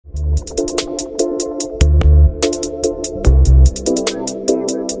All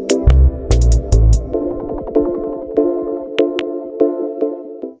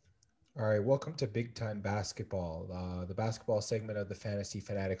right, welcome to Big Time Basketball, the basketball segment of the Fantasy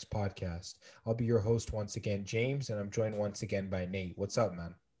Fanatics podcast. I'll be your host once again, James, and I'm joined once again by Nate. What's up,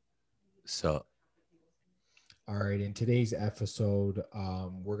 man? So, All right, in today's episode,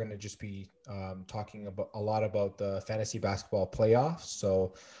 we're going to just be talking about a lot about the fantasy basketball playoffs.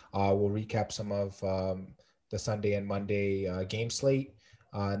 So we'll recap some of the Sunday and Monday game slate.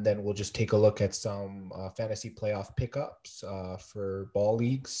 And then we'll just take a look at some fantasy playoff pickups for ball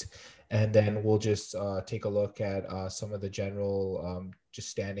leagues. And then we'll just take a look at some of the general just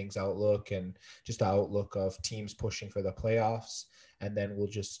standings outlook and just the outlook of teams pushing for the playoffs. And then we'll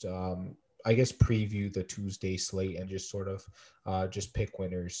just I guess preview the Tuesday slate and just sort of just pick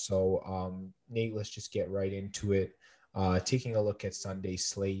winners. So Nate, let's just get right into it. Taking a look at Sunday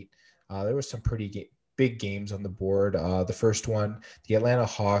slate, there was some big games on the board. The first one, the Atlanta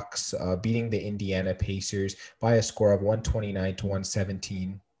Hawks beating the Indiana Pacers by a score of 129 to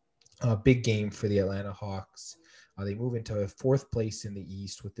 117. Big game for the Atlanta Hawks. They move into fourth place in the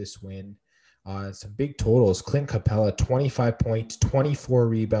East with this win. Some big totals. Clint Capella, 25 points, 24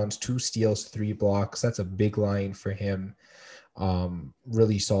 rebounds, 2 steals, 3 blocks. That's a big line for him.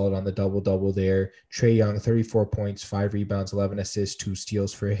 Really solid on the double-double there. Trae Young, 34 points, 5 rebounds, 11 assists, 2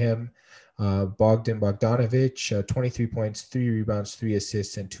 steals for him. Bogdan Bogdanovic, 23 points, 3 rebounds, 3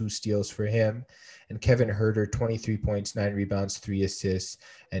 assists, and 2 steals for him. And Kevin Huerter, 23 points, 9 rebounds, 3 assists,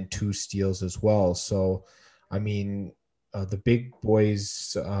 and 2 steals as well. So, I mean, the big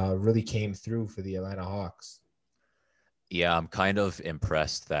boys really came through for the Atlanta Hawks. yeah, I'm kind of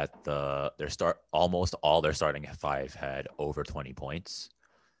impressed that almost all their starting five had over 20 points.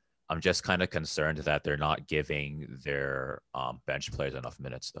 I'm just kind of concerned that they're not giving their bench players enough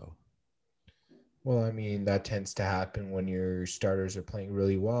minutes, though. Well, I mean, that tends to happen when your starters are playing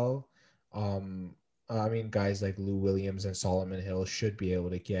really well. I mean, guys like Lou Williams and Solomon Hill should be able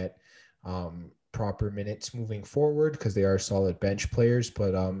to get proper minutes moving forward because they are solid bench players.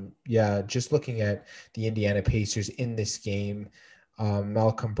 But yeah, just looking at the Indiana Pacers in this game,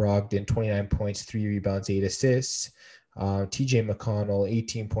 Malcolm Brogdon, 29 points, 3 rebounds, 8 assists. TJ McConnell,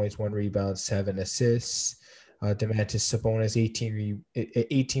 18 points, 1 rebound, 7 assists. Domantas Sabonis,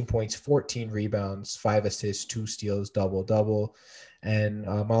 18 points, 14 rebounds, 5 assists, 2 steals, double-double. And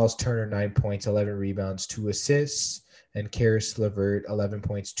Miles Turner, 9 points, 11 rebounds, 2 assists. And Karis LeVert, 11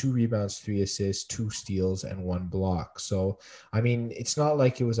 points, 2 rebounds, 3 assists, 2 steals, and 1 block. So, I mean, it's not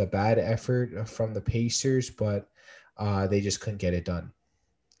like it was a bad effort from the Pacers, but they just couldn't get it done.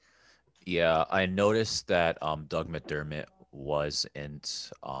 Yeah, I noticed that Doug McDermott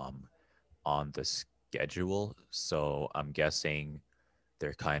wasn't on the schedule, so I'm guessing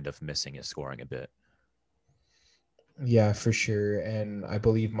they're kind of missing his scoring a bit. Yeah, for sure. And I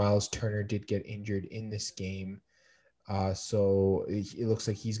believe Miles Turner did get injured in this game. So it looks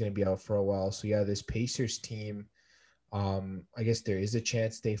like he's going to be out for a while. So yeah, this Pacers team, I guess there is a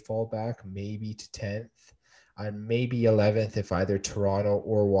chance they fall back maybe to 10th and maybe 11th if either Toronto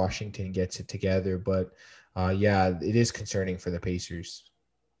or Washington gets it together. But yeah, it is concerning for the Pacers.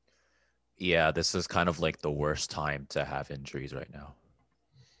 Yeah, this is kind of like the worst time to have injuries right now.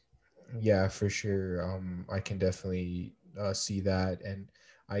 Yeah, for sure. I can definitely see that. And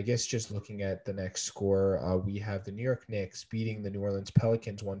I guess just looking at the next score, we have the New York Knicks beating the New Orleans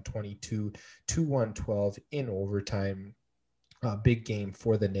Pelicans 122 to 112 in overtime. Big game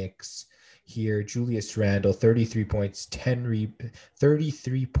for the Knicks here. Julius Randle, 33 points, 10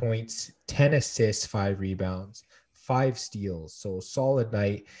 assists, 5 rebounds, 5 steals. So solid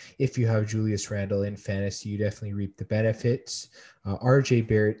night. If you have Julius Randle in fantasy, you definitely reap the benefits. RJ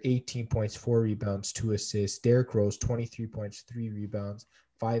Barrett, 18 points, 4 rebounds, 2 assists. Derrick Rose, 23 points, 3 rebounds,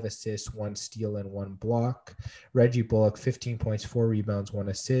 5 assists, 1 steal, and 1 block. Reggie Bullock, 15 points, 4 rebounds, 1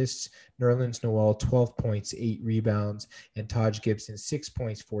 assist. Nerlens Noel, 12 points, 8 rebounds. And Taj Gibson, 6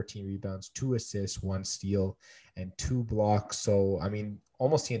 points, 14 rebounds, 2 assists, 1 steal, and 2 blocks. So, I mean,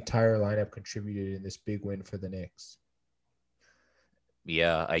 almost the entire lineup contributed in this big win for the Knicks.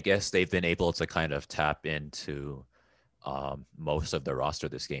 Yeah, I guess they've been able to kind of tap into most of the roster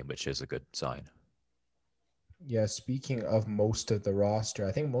this game, which is a good sign. Yeah, speaking of most of the roster,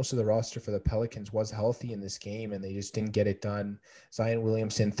 I think most of the roster for the Pelicans was healthy in this game and they just didn't get it done. Zion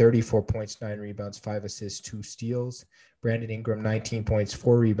Williamson, 34 points, 9 rebounds, 5 assists, 2 steals. Brandon Ingram, 19 points,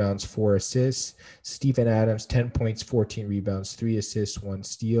 4 rebounds, 4 assists. Steven Adams, 10 points, 14 rebounds, 3 assists, 1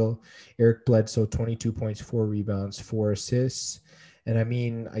 steal. Eric Bledsoe, 22 points, 4 rebounds, 4 assists. And I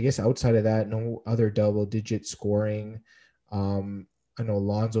mean, I guess outside of that, no other double digit scoring. Um, I know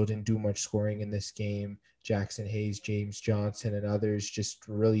Lonzo didn't do much scoring in this game. Jackson Hayes, James Johnson, and others just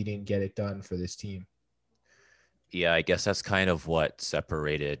really didn't get it done for this team. Yeah, I guess that's kind of what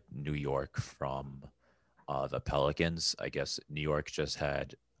separated New York from the Pelicans. I guess New York just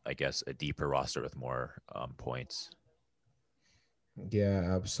had, I guess, a deeper roster with more points.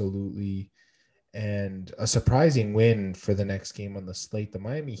 Yeah, absolutely. And a surprising win for the next game on the slate. The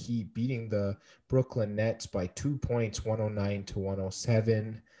Miami Heat beating the Brooklyn Nets by 2 points, 109 to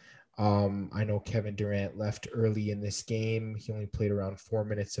 107. I know Kevin Durant left early in this game. He only played around 4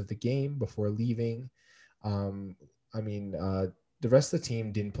 minutes of the game before leaving. Um, I mean, the rest of the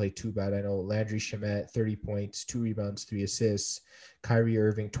team didn't play too bad. I know Landry Shamet, 30 points, 2 rebounds, 3 assists. Kyrie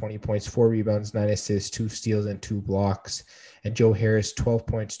Irving, 20 points, 4 rebounds, 9 assists, 2 steals, and 2 blocks. And Joe Harris, 12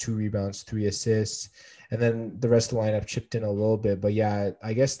 points, 2 rebounds, 3 assists. And then the rest of the lineup chipped in a little bit. But yeah,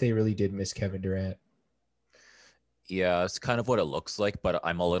 I guess they really did miss Kevin Durant. Yeah, it's kind of what it looks like, but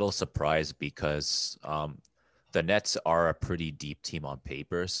I'm a little surprised because the Nets are a pretty deep team on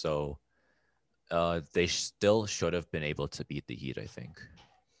paper, so they still should have been able to beat the Heat, I think.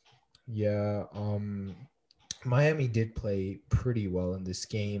 Yeah, Miami did play pretty well in this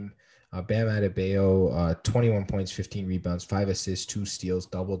game. Bam Adebayo, 21 points, 15 rebounds, 5 assists, 2 steals,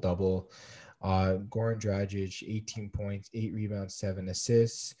 double double. Goran Dragic, 18 points, 8 rebounds, 7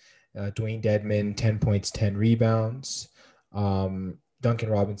 assists. Dwayne Dedman, 10 points, 10 rebounds. Duncan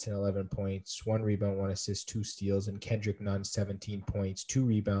Robinson, 11 points, 1 rebound, 1 assist, 2 steals. And Kendrick Nunn, 17 points, 2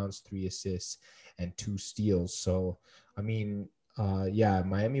 rebounds, 3 assists, and 2 steals. So, I mean, yeah,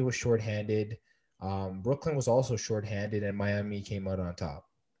 Miami was shorthanded. Brooklyn was also shorthanded, and Miami came out on top.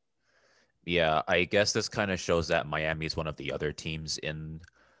 Yeah, I guess this kind of shows that Miami is one of the other teams in,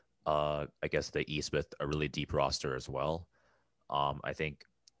 I guess, the East with a really deep roster as well. I think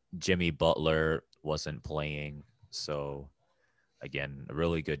Jimmy Butler wasn't playing, so again, a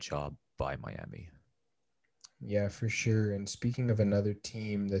really good job by Miami. Yeah, for sure. And speaking of another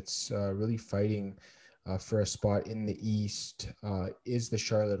team that's really fighting for a spot in the East, is the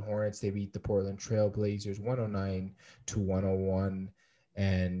Charlotte Hornets. They beat the Portland Trailblazers 109 to 101.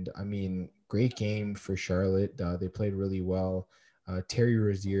 And I mean, great game for Charlotte. They played really well. Terry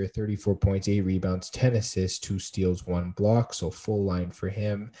Rozier, 34 points, 8 rebounds, 10 assists, 2 steals, 1 block. So full line for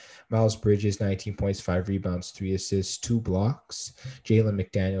him. Miles Bridges, 19 points, 5 rebounds, 3 assists, 2 blocks. Jalen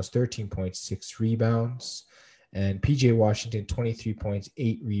McDaniels, 13 points, 6 rebounds. And PJ Washington, 23 points,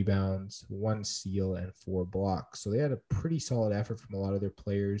 8 rebounds, 1 steal, and 4 blocks. So they had a pretty solid effort from a lot of their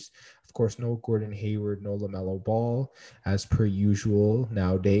players. Of course, no Gordon Hayward, no LaMelo Ball, as per usual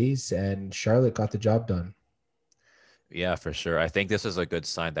nowadays. And Charlotte got the job done. Yeah, for sure. I think this is a good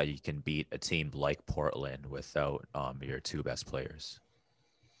sign that you can beat a team like Portland without your two best players.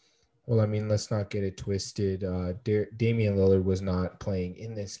 Well, I mean, let's not get it twisted. Damian Lillard was not playing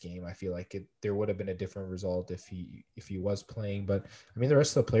in this game. I feel like there would have been a different result if he was playing. But I mean, the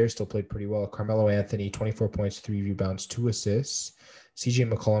rest of the players still played pretty well. Carmelo Anthony, 24 points, 3 rebounds, 2 assists.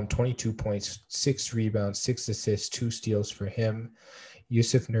 CJ McCollum, 22 points, 6 rebounds, 6 assists, 2 steals for him.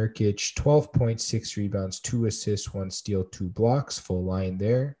 Yusuf Nurkic, 12 points, 6 rebounds, 2 assists, 1 steal, 2 blocks, full line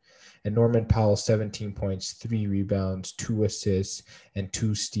there. And Norman Powell, 17 points, 3 rebounds, 2 assists, and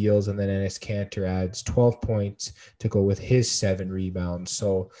 2 steals. And then Enes Kanter adds 12 points to go with his 7 rebounds.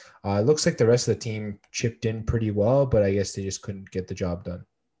 So it looks like the rest of the team chipped in pretty well, but I guess they just couldn't get the job done.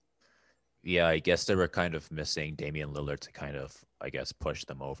 Yeah, I guess they were kind of missing Damian Lillard to kind of, I guess, push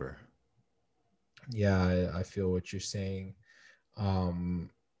them over. Yeah, I feel what you're saying. Um,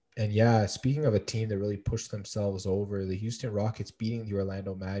 and yeah, speaking of a team that really pushed themselves over, the Houston Rockets beating the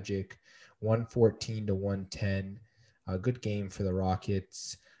Orlando Magic 114 to 110. A good game for the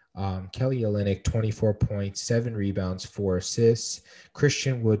Rockets. Kelly Olynyk, 24 points, 7 rebounds, 4 assists.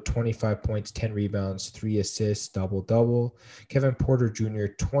 Christian Wood, 25 points, 10 rebounds, 3 assists, double double. Kevin Porter Jr.,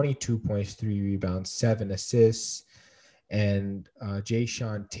 22 points, 3 rebounds, 7 assists. And Jay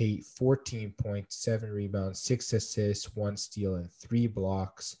Sean Tate, 14 points, 7 rebounds, 6 assists, 1 steal, and 3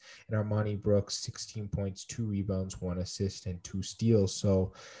 blocks. And Armani Brooks, 16 points, 2 rebounds, 1 assist, and 2 steals.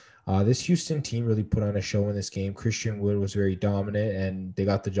 So this Houston team really put on a show in this game. Christian Wood was very dominant, and they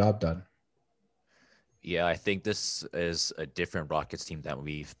got the job done. Yeah, I think this is a different Rockets team that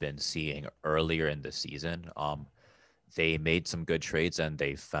we've been seeing earlier in the season. They made some good trades and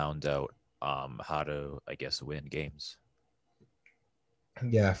they found out how to, I guess, win games.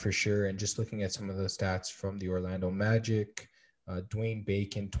 Yeah, for sure. And just looking at some of the stats from the Orlando Magic, Dwayne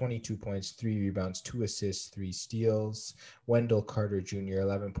Bacon, 22 points, 3 rebounds, 2 assists, 3 steals. Wendell Carter Jr.,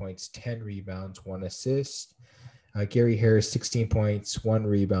 11 points, 10 rebounds, 1 assist. Gary Harris, 16 points, 1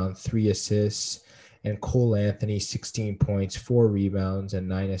 rebound, 3 assists. And Cole Anthony, 16 points, 4 rebounds, and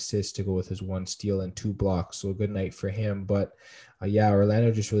 9 assists to go with his 1 steal and 2 blocks. So a good night for him. But yeah,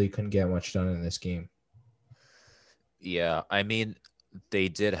 Orlando just really couldn't get much done in this game. Yeah, I mean, they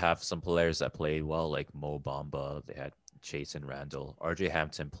did have some players that played well, like Mo Bamba. They had Chase and Randall. RJ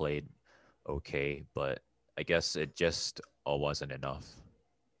Hampton played okay, but I guess it just wasn't enough.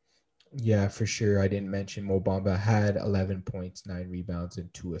 Yeah, for sure. I didn't mention Mo Bamba had 11 points, 9 rebounds,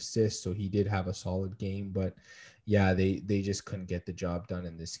 and 2 assists. So he did have a solid game. But yeah, they just couldn't get the job done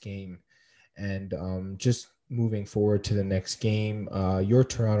in this game. And just moving forward to the next game, your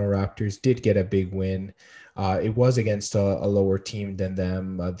Toronto Raptors did get a big win. It was against a lower team than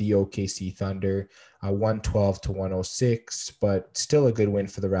them, the OKC Thunder, 112 to 106, but still a good win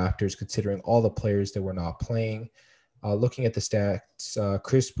for the Raptors considering all the players that were not playing. Looking at the stats,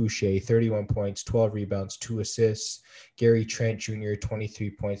 Chris Boucher, 31 points, 12 rebounds, 2 assists. Gary Trent Jr.,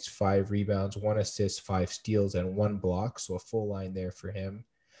 23 points, 5 rebounds, 1 assist, 5 steals, and 1 block. So a full line there for him.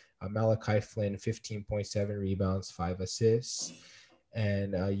 Malachi Flynn, 15.7 rebounds, 5 assists.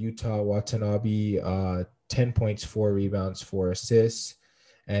 And Utah Watanabe, 10 points, 4 rebounds, 4 assists.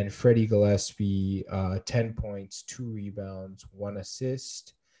 And Freddie Gillespie, 10 points, 2 rebounds, 1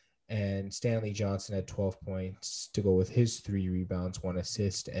 assist. And Stanley Johnson had 12 points to go with his 3 rebounds, 1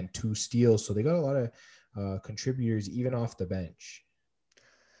 assist, and 2 steals. So they got a lot of contributors even off the bench.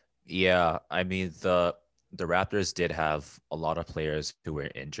 Yeah, I mean the Raptors did have a lot of players who were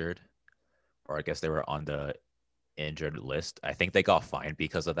injured, or I guess they were on the injured list. I think they got fined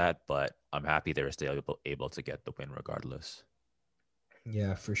because of that, but I'm happy they were still able to get the win regardless.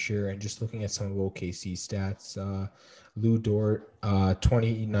 Yeah, for sure. And just looking at some of OKC stats, Lou Dort,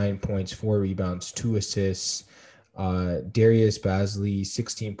 29 points, 4 rebounds, 2 assists. Darius Bazley,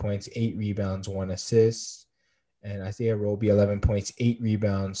 16 points, 8 rebounds, 1 assist. And Isaiah Roby, 11 points, 8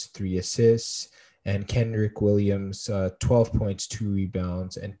 rebounds, 3 assists. And Kendrick Williams, 12 points, 2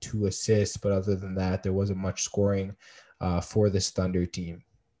 rebounds, and 2 assists. But other than that, there wasn't much scoring for this Thunder team.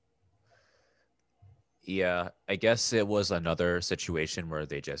 Yeah, I guess it was another situation where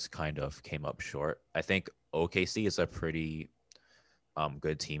they just kind of came up short. I think OKC is a pretty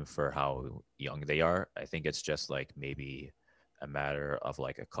good team for how young they are. I think it's just like maybe a matter of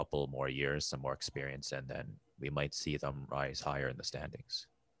like a couple more years, some more experience, and then we might see them rise higher in the standings.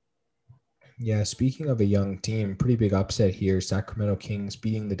 Yeah, speaking of a young team, pretty big upset here. Sacramento Kings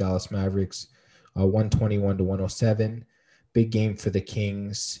beating the Dallas Mavericks 121 to 107. Big game for the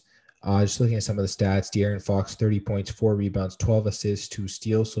Kings. Just looking at some of the stats, De'Aaron Fox, 30 points, 4 rebounds, 12 assists, 2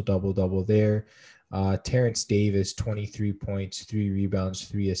 steals, so double-double there. Terrence Davis, 23 points, 3 rebounds,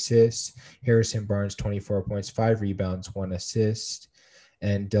 3 assists. Harrison Barnes, 24 points, 5 rebounds, 1 assist.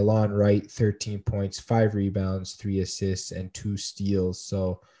 And Delon Wright, 13 points, 5 rebounds, 3 assists, and 2 steals.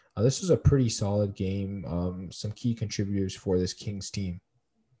 So this was a pretty solid game. Some key contributors for this Kings team.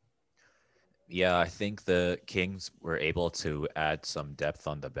 Yeah, I think the Kings were able to add some depth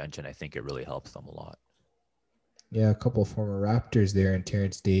on the bench, and I think it really helped them a lot. Yeah, a couple of former Raptors there, and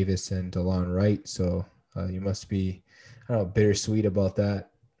Terrence Davis and Delon Wright. So you must be, I don't know, bittersweet about that.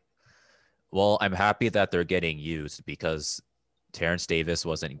 Well, I'm happy that they're getting used because Terrence Davis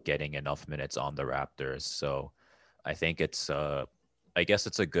wasn't getting enough minutes on the Raptors. So I think I guess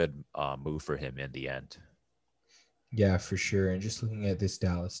it's a good move for him in the end. Yeah, for sure. And just looking at this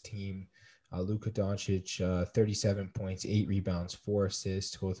Dallas team, Luka Doncic, 37 points, 8 rebounds, 4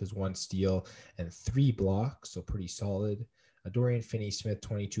 assists, both his 1 steal and 3 blocks, so pretty solid. Dorian Finney-Smith,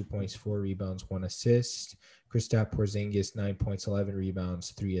 22 points, 4 rebounds, 1 assist. Kristaps Porzingis, 9 points, 11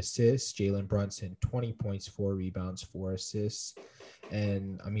 rebounds, 3 assists. Jalen Brunson, 20 points, 4 rebounds, 4 assists.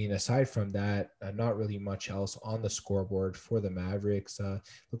 And I mean, aside from that, not really much else on the scoreboard for the Mavericks.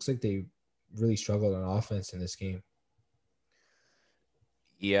 Looks like they really struggled on offense in this game.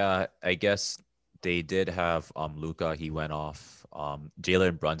 Yeah, I guess they did have Luka. He went off.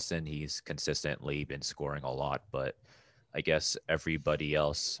 Jalen Brunson, he's consistently been scoring a lot, but I guess everybody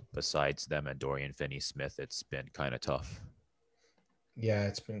else besides them and Dorian Finney-Smith, it's been kind of tough. Yeah,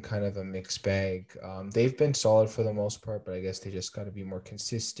 it's been kind of a mixed bag. They've been solid for the most part, but I guess they just got to be more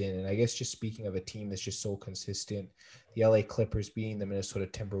consistent. And I guess just speaking of a team that's just so consistent, the LA Clippers beating the Minnesota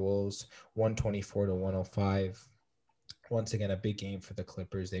Timberwolves 124 to 105. Once again, a big game for the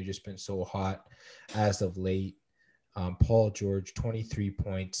Clippers. They've just been so hot as of late. Paul George, 23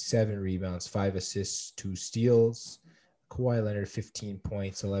 points, 7 rebounds, 5 assists, 2 steals. Kawhi Leonard, 15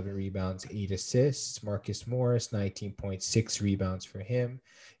 points, 11 rebounds, 8 assists. Marcus Morris, 19 points, 6 rebounds for him.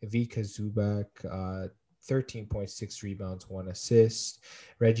 Ivica Zubac, 13.6 rebounds, 1 assist.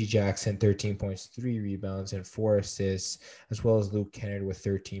 Reggie Jackson, 13 points, 3 rebounds, and 4 assists, as well as Luke Kennard with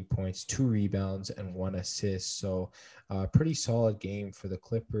 13 points, 2 rebounds, and 1 assist. So pretty solid game for the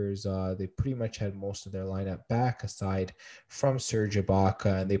Clippers. They pretty much had most of their lineup back aside from Serge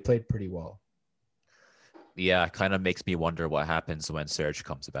Ibaka, and they played pretty well. Yeah, kind of makes me wonder what happens when Serge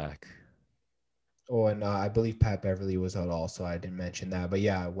comes back. Oh, and I believe Pat Beverly was out also. I didn't mention that. But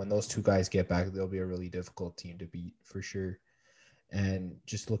yeah, when those two guys get back, they'll be a really difficult team to beat for sure. And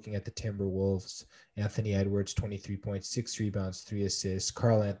just looking at the Timberwolves, Anthony Edwards, 23.6 rebounds, 3 assists.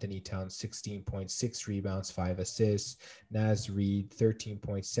 Karl Anthony Towns, 16.6 rebounds, 5 assists. Naz Reid,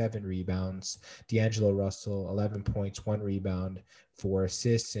 13.7 rebounds. D'Angelo Russell, 11 points, 1 rebound, 4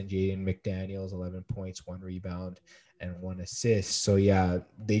 assists. And Jaden McDaniels, 11 points, 1 rebound, and 1 assist. So yeah,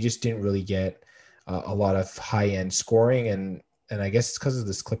 they just didn't really get a lot of high-end scoring. And I guess it's because of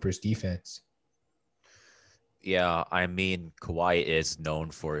this Clippers defense. Yeah, I mean, Kawhi is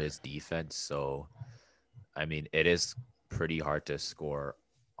known for his defense, so I mean, it is pretty hard to score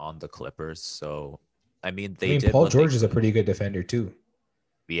on the Clippers. So, I mean, I they mean, did Paul what they George is a could. pretty good defender too.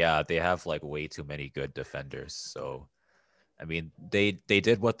 Yeah, they have like way too many good defenders. So, I mean, they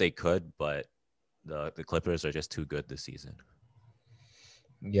did what they could, but the Clippers are just too good this season.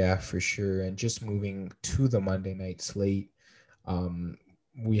 Yeah, for sure. And just moving to the Monday night slate, um,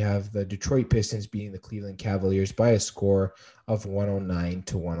 we have the Detroit Pistons beating the Cleveland Cavaliers by a score of 109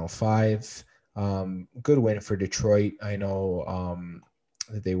 to 105. Good win for Detroit. I know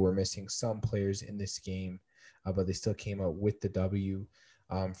that they were missing some players in this game, but they still came out with the W.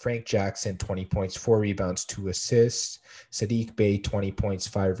 Frank Jackson, 20 points, 4 rebounds, 2 assists. Sadiq Bey, 20 points,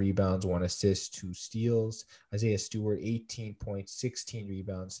 5 rebounds, 1 assist, 2 steals. Isaiah Stewart, 18 points, 16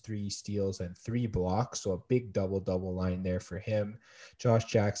 rebounds, 3 steals, and 3 blocks. So a big double line there for him. Josh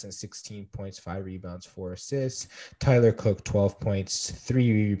Jackson, 16 points, 5 rebounds, 4 assists. Tyler Cook, 12 points,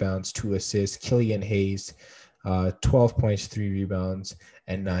 3 rebounds, 2 assists. Killian Hayes, 12 points, 3 rebounds,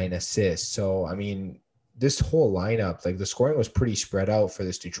 and 9 assists. So, I mean, this whole lineup, like the scoring was pretty spread out for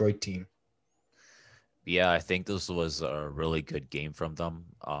this Detroit team. Yeah, I think this was a really good game from them.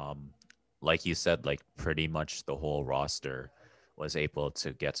 Like you said, like pretty much the whole roster was able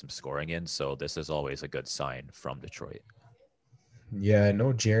to get some scoring in. So this is always a good sign from Detroit. Yeah,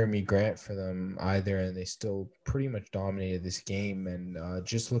 no Jeremy Grant for them either, and they still pretty much dominated this game. And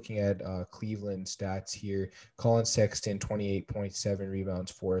just looking at Cleveland stats here, Colin Sexton, 28.7 rebounds,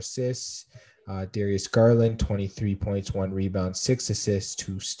 4 assists. Darius Garland, 23 points, 1 rebound, 6 assists,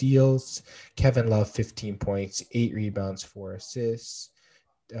 2 steals. Kevin Love, 15 points, 8 rebounds, 4 assists.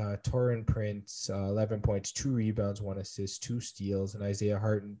 Torin Prince, 11 points, 2 rebounds, 1 assist, 2 steals. And Isaiah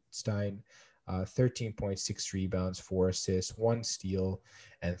Hartenstein, 13.6 rebounds, 4 assists, 1 steal,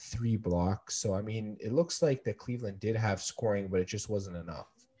 and 3 blocks. So, I mean, it looks like that Cleveland did have scoring, but it just wasn't enough.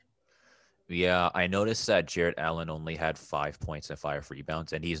 Yeah, I noticed that Jarrett Allen only had 5 points and 5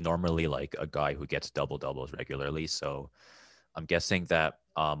 rebounds, and he's normally like a guy who gets double doubles regularly. So I'm guessing that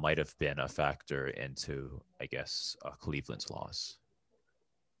might have been a factor into, I guess, Cleveland's loss.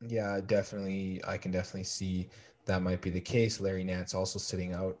 Yeah, definitely. I can definitely see that might be the case. Larry Nance also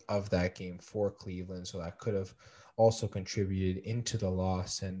sitting out of that game for Cleveland, so that could have also contributed into the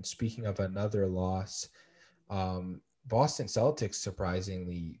loss. And speaking of another loss, Boston Celtics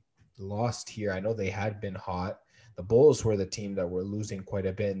surprisingly lost here. I know they had been hot. The Bulls were the team that were losing quite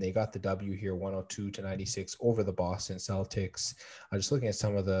a bit, and they got the W here, 102-96 over the Boston Celtics. Just looking at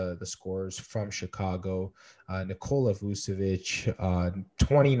some of the scores from Chicago, Nikola Vucevic,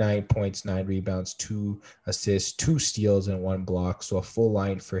 29 points, 9 rebounds, 2 assists, 2 steals, and 1 block. So a full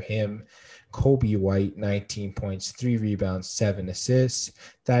line for him. Kobe White, 19 points, 3 rebounds, 7 assists.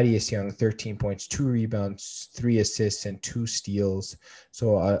 Thaddeus Young, 13 points, 2 rebounds, 3 assists, and 2 steals.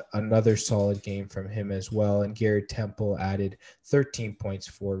 So another solid game from him as well. And Garrett Temple added 13 points,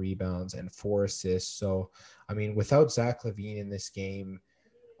 4 rebounds, and 4 assists. So, I mean, without Zach LaVine in this game,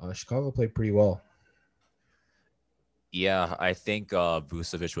 Chicago played pretty well. Yeah, I think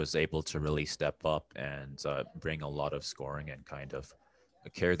Vucevic was able to really step up and bring a lot of scoring and kind of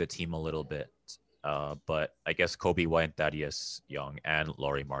carry the team a little bit. But I guess Kobe White, Thaddeus Young, and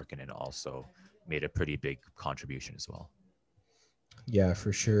Laurie Markkinen also made a pretty big contribution as well. Yeah,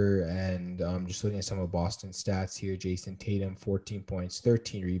 for sure. And just looking at some of Boston's stats here, Jason Tatum, 14 points,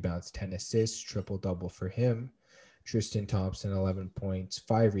 13 rebounds, 10 assists, triple-double for him. Tristan Thompson, 11 points,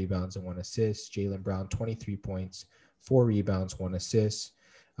 5 rebounds, and 1 assist. Jaylen Brown, 23 points, 4 rebounds, 1 assist.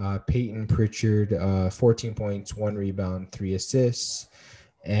 Peyton Pritchard, 14 points, 1 rebound, 3 assists.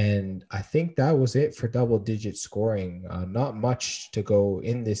 And I think that was it for double digit scoring. Not much to go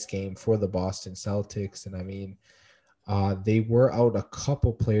in this game for the Boston Celtics. And I mean, they were out a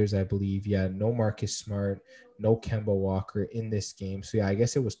couple players, I believe. Yeah, no Marcus Smart, no Kemba Walker in this game. So yeah, I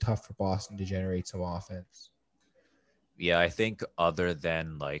guess it was tough for Boston to generate some offense. Yeah, I think other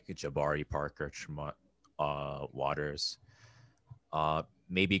than like Jabari Parker, Waters,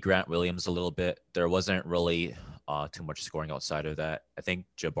 maybe Grant Williams a little bit. There wasn't really too much scoring outside of that. I think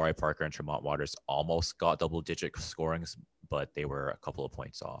Jabari Parker and Tremont Waters almost got double-digit scorings, but they were a couple of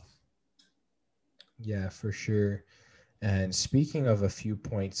points off. Yeah, for sure. And speaking of a few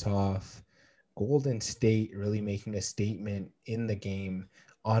points off, Golden State really making a statement in the game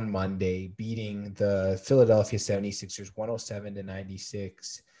on Monday, beating the Philadelphia 76ers 107 to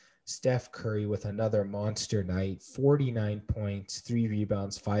 96. Steph Curry with another monster night, 49 points, 3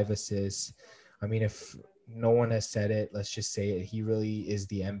 rebounds, 5 assists. I mean, if no one has said it, let's just say it. He really is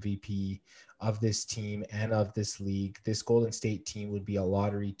the MVP of this team and of this league. This Golden State team would be a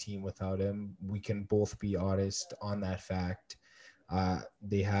lottery team without him. We can both be honest on that fact.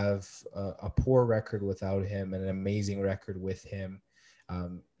 They have a poor record without him and an amazing record with him.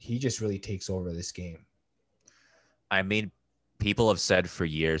 He just really takes over this game. I mean, people have said for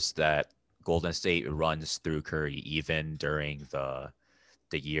years that Golden State runs through Curry, even during the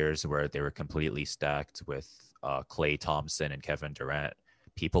years where they were completely stacked with Klay Thompson and Kevin Durant.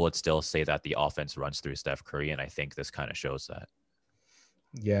 People would still say that the offense runs through Steph Curry, and I think this kind of shows that.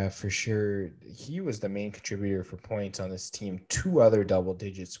 Yeah, for sure. He was the main contributor for points on this team. Two other double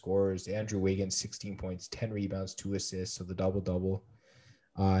digit scorers Andrew Wiggins, 16 points, 10 rebounds, 2 assists, so the double double.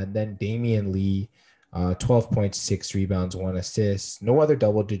 And then Damian Lee, 12 points, 6 rebounds, 1 assist. No other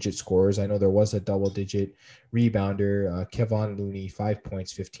double digit scorers. I know there was a double digit rebounder, Kevon Looney, 5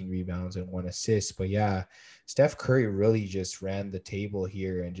 points, 15 rebounds, and 1 assist. But yeah, Steph Curry really just ran the table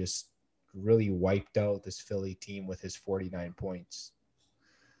here and just really wiped out this Philly team with his 49 points.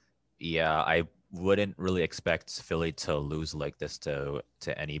 Yeah, I wouldn't really expect Philly to lose like this to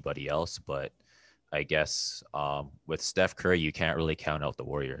anybody else, but I guess with Steph Curry, you can't really count out the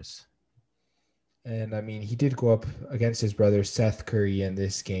Warriors. And I mean, he did go up against his brother Seth Curry in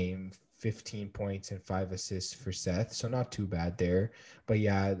this game, 15 points and 5 assists for Seth. So not too bad there. But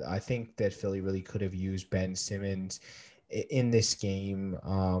yeah, I think that Philly really could have used Ben Simmons in this game.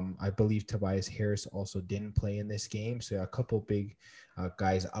 I believe Tobias Harris also didn't play in this game. So yeah, a couple big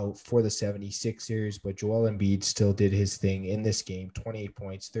guys out for the 76ers. But Joel Embiid still did his thing in this game, 28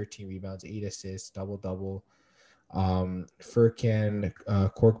 points, 13 rebounds, 8 assists, double double. Furkan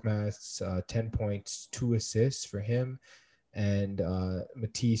Korkmaz, 10 points, 2 assists for him. And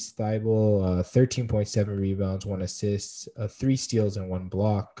Matisse Thybulle, 13.7 rebounds, 1 assist, 3 steals, and 1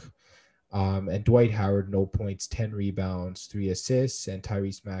 block. And Dwight Howard, no points, 10 rebounds, 3 assists. And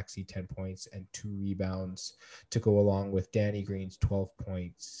Tyrese Maxey, 10 points and 2 rebounds to go along with Danny Green's 12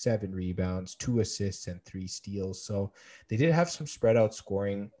 points, 7 rebounds, 2 assists, and 3 steals. So they did have some spread out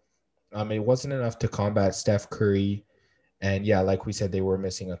scoring. It wasn't enough to combat Steph Curry. And yeah, like we said, they were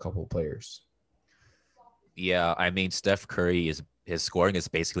missing a couple players. Yeah, I mean Steph Curry is his scoring is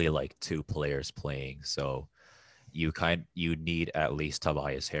basically like two players playing, so you need at least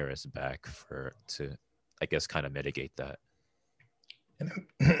Tobias Harris back for to I guess kind of mitigate that. And,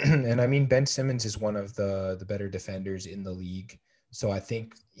 and I mean, Ben Simmons is one of the better defenders in the league. So I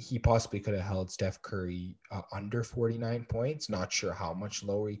think he possibly could have held Steph Curry under 49 points. Not sure how much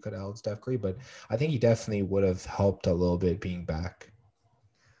lower he could have held Steph Curry, but I think he definitely would have helped a little bit being back.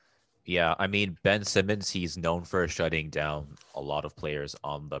 Yeah, I mean Ben Simmons, he's known for shutting down a lot of players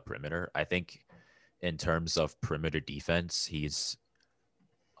on the perimeter. I think in terms of perimeter defense, he's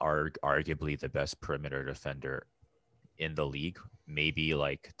arguably the best perimeter defender in the league, maybe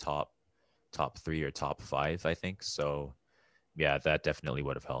like top 3 or top 5, I think. So, yeah, that definitely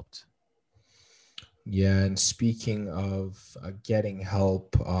would have helped. Yeah, and speaking of getting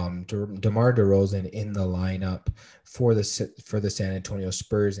help, DeMar DeRozan in the lineup for the San Antonio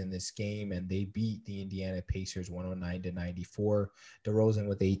Spurs in this game, and they beat the Indiana Pacers 109 to 94. DeRozan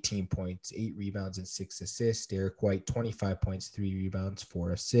with 18 points, 8 rebounds, and 6 assists. Derek White 25 points, 3 rebounds,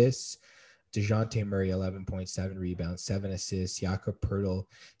 4 assists. DeJounte Murray, 11.7 rebounds, 7 assists. Jakob Pertl,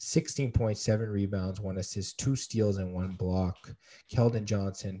 16.7 rebounds, 1 assist, 2 steals, and 1 block. Keldon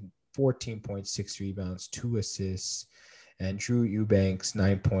Johnson, 14.6 rebounds, 2 assists. And Drew Eubanks,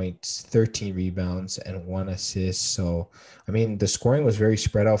 9 points, 13 rebounds, and 1 assist. So, I mean, the scoring was very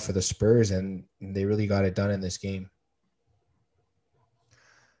spread out for the Spurs, and they really got it done in this game.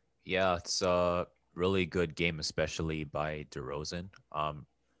 Yeah, it's a really good game, especially by DeRozan.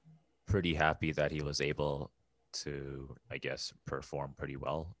 Pretty happy that he was able to, I guess, perform pretty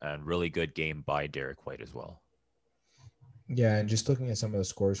well. And really good game by Derek White as well. Yeah, and just looking at some of the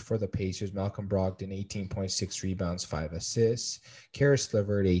scores for the Pacers, Malcolm Brogdon, 18.6 rebounds, 5 assists. Karis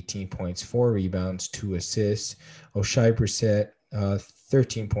LeVert, 18 points, 4 rebounds, 2 assists. Oshai Brissett,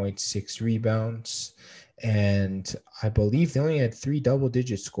 13.6 rebounds. And I believe they only had 3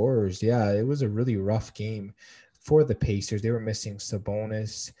 double-digit scorers. Yeah, it was a really rough game for the Pacers. They were missing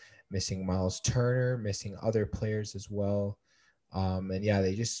Sabonis, missing Miles Turner, missing other players as well. And yeah,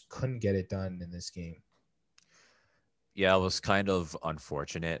 they just couldn't get it done in this game. Yeah, it was kind of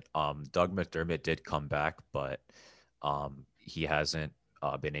unfortunate. Doug McDermott did come back, but he hasn't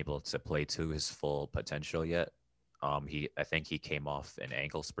been able to play to his full potential yet. I think he came off an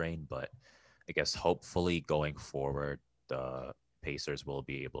ankle sprain, but I guess hopefully going forward, the Pacers will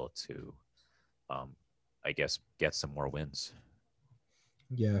be able to, um, I guess, get some more wins.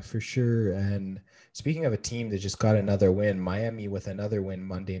 Yeah, for sure. And speaking of a team that just got another win, Miami with another win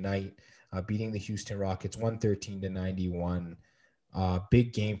Monday night, beating the Houston Rockets 113 to 91.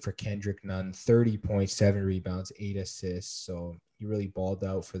 Big game for Kendrick Nunn, 30.7 rebounds, 8 assists. So he really balled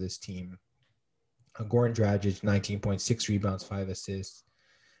out for this team. Goran Dragic, 19.6 rebounds, 5 assists.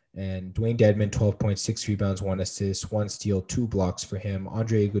 And Dwayne Dedman, 12.6 rebounds, 1 assist, 1 steal, 2 blocks for him.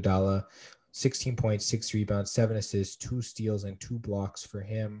 Andre Iguodala, 16.6 rebounds, 7 assists, 2 steals, and 2 blocks for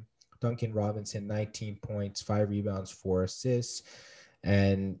him. Duncan Robinson, 19 points, 5 rebounds, 4 assists.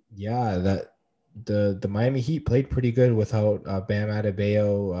 And yeah, that the Miami Heat played pretty good without Bam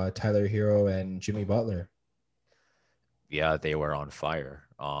Adebayo, Tyler Hero, and Jimmy Butler. Yeah, they were on fire.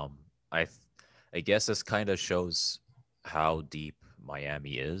 I, th- I guess this kind of shows how deep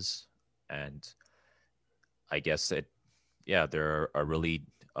Miami is, and I guess yeah, they're a really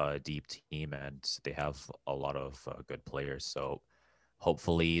deep team, and they have a lot of good players. So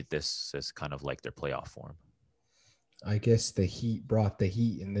hopefully, this is kind of like their playoff form. I guess the Heat brought the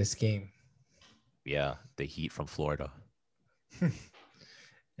heat in this game. Yeah, the Heat from Florida.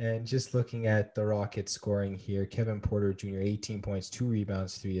 And just looking at the Rockets scoring here, Kevin Porter Jr., 18 points, 2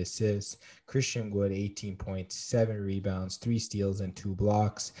 rebounds, 3 assists. Christian Wood, 18 points, 7 rebounds, 3 steals, and 2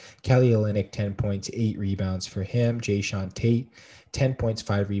 blocks. Kelly Olynyk, 10 points, 8 rebounds for him. Jayshawn Tate, 10 points,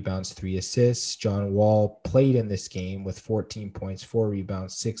 5 rebounds, 3 assists. John Wall played in this game with 14 points, 4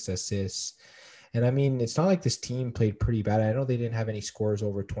 rebounds, 6 assists. And I mean, it's not like this team played pretty bad. I know they didn't have any scores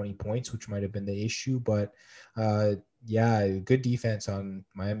over 20 points, which might have been the issue, but yeah, good defense on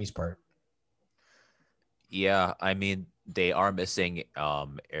Miami's part. Yeah, I mean they are missing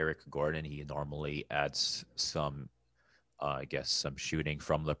Eric Gordon. He normally adds some, I guess, some shooting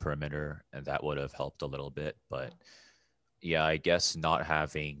from the perimeter, and that would have helped a little bit. But yeah, I guess not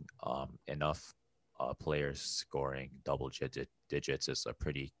having enough players scoring digits is a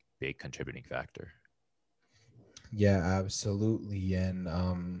pretty big contributing factor. Yeah, absolutely. And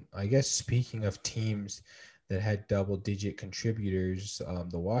I guess speaking of teams that had double digit contributors,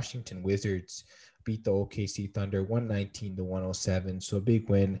 the Washington Wizards beat the OKC Thunder 119 to 107. So a big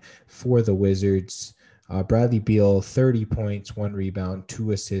win for the Wizards. Bradley Beal, 30 points, 1 rebound,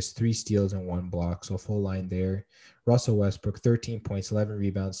 2 assists, 3 steals, and 1 block. So full line there. Russell Westbrook, 13 points, 11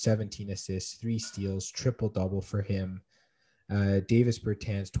 rebounds, 17 assists, 3 steals, triple double for him. Davis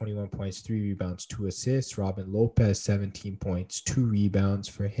Bertans, 21 points, 3 rebounds, 2 assists. Robin Lopez, 17 points, 2 rebounds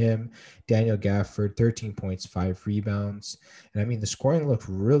for him. Daniel Gafford, 13 points, 5 rebounds. And I mean, the scoring looked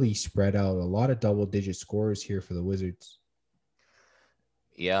really spread out. A lot of double-digit scores here for the Wizards.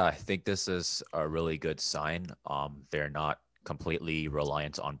 Yeah, I think this is a really good sign. They're not completely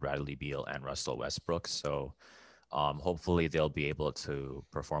reliant on Bradley Beal and Russell Westbrook, so hopefully they'll be able to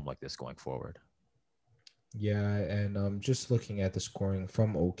perform like this going forward. Yeah, and just looking at the scoring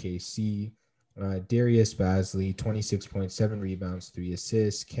from OKC, Darius Bazley, 26.7 rebounds, 3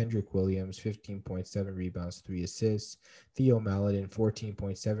 assists. Kendrick Williams, 15.7 rebounds, 3 assists. Theo Maledon,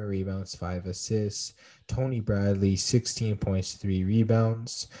 14.7 rebounds, 5 assists. Tony Bradley, 16 points, 3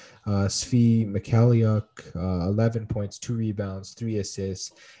 rebounds. Svi Mikhailiuk, 11 points, 2 rebounds, 3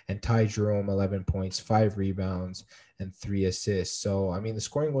 assists. And Ty Jerome, 11 points, 5 rebounds, and 3 assists. So, I mean, the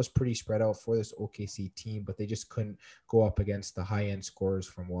scoring was pretty spread out for this OKC team, but they just couldn't go up against the high end scorers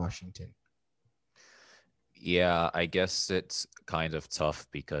from Washington. Yeah, I guess it's kind of tough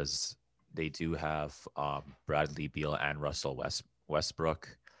because they do have Bradley Beal and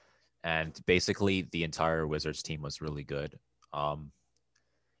Westbrook, and basically the entire Wizards team was really good. Um,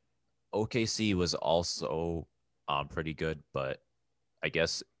 OKC was also pretty good, but I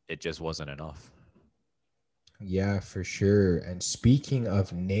guess it just wasn't enough. Yeah, for sure. And speaking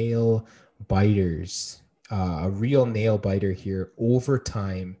of nail biters, a real nail biter here,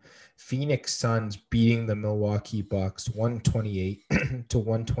 overtime Phoenix Suns beating the Milwaukee Bucks 128 to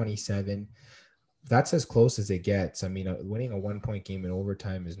 127. That's as close as it gets. I mean, winning a 1-point game in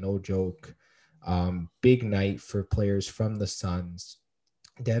overtime is no joke. Big night for players from the Suns.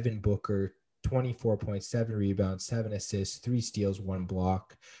 Devin Booker, 24.7 rebounds, 7 assists, 3 steals, 1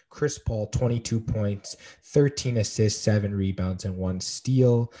 block. Chris Paul, 22 points, 13 assists, 7 rebounds, and 1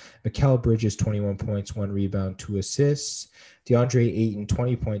 steal. Mikal Bridges, 21 points, 1 rebound, 2 assists. DeAndre Ayton,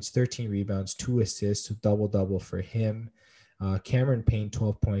 20 points, 13 rebounds, 2 assists, so double-double for him. Cameron Payne,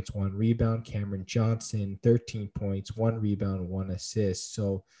 12 points, 1 rebound. Cameron Johnson, 13 points, 1 rebound, 1 assist.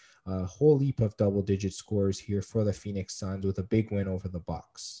 So a whole heap of double-digit scores here for the Phoenix Suns with a big win over the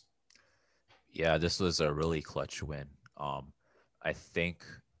Bucks. Yeah, this was a really clutch win. I think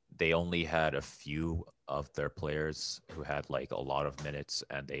they only had a few of their players who had like a lot of minutes,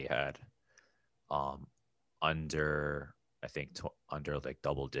 and they had under under like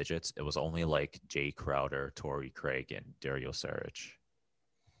double digits. It was only like Jay Crowder, Torrey Craig, and Dario Saric.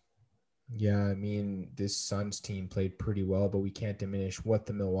 Yeah, I mean, this Suns team played pretty well, but we can't diminish what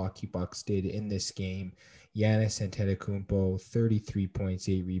the Milwaukee Bucks did in this game. Giannis Antetokounmpo, 33 points,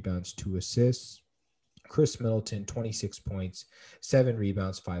 8 rebounds, 2 assists. Chris Middleton, 26 points, 7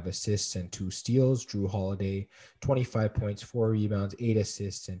 rebounds, 5 assists, and 2 steals. Drew Holiday, 25 points, 4 rebounds, 8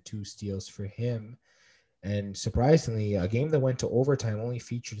 assists, and 2 steals for him. And surprisingly, a game that went to overtime only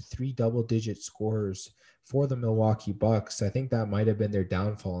featured 3 double-digit scores for the Milwaukee Bucks. I think that might have been their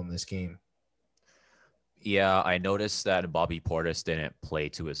downfall in this game. Yeah, I noticed that Bobby Portis didn't play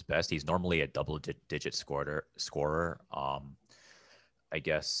to his best. He's normally a double-digit scorer. I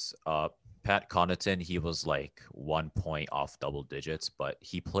guess Pat Connaughton, he was like 1 point off double digits, but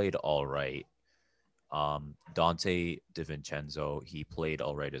he played all right. Dante DiVincenzo, he played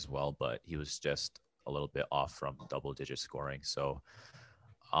all right as well, but he was just a little bit off from double digit scoring. So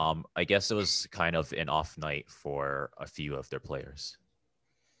I guess it was kind of an off night for a few of their players.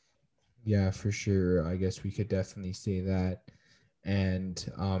 Yeah, for sure. I guess we could definitely say that. And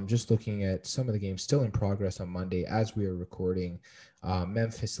just looking at some of the games still in progress on Monday as we are recording,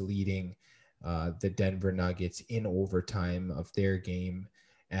 Memphis leading the Denver Nuggets in overtime of their game,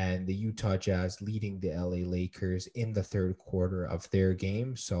 and the Utah Jazz leading the LA Lakers in the third quarter of their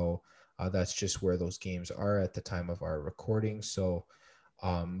game. So that's just where those games are at the time of our recording. So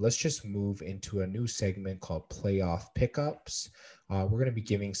let's just move into a new segment called Playoff Pickups. We're going to be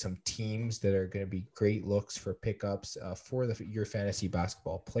giving some teams that are going to be great looks for pickups for your fantasy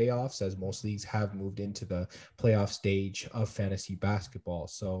basketball playoffs, as most leagues have moved into the playoff stage of fantasy basketball.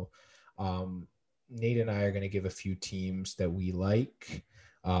 So Nate and I are going to give a few teams that we like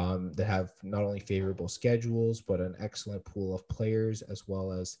that have not only favorable schedules, but an excellent pool of players, as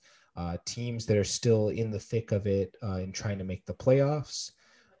well as teams that are still in the thick of it in trying to make the playoffs.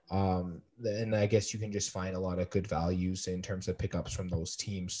 And I guess you can just find a lot of good values in terms of pickups from those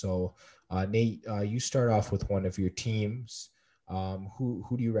teams. So Nate, you start off with one of your teams. Who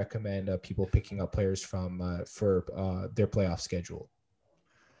do you recommend people picking up players from for their playoff schedule?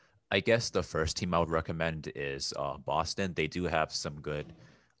 I guess the first team I would recommend is Boston. They do have some good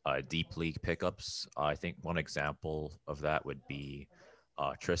deep league pickups. I think one example of that would be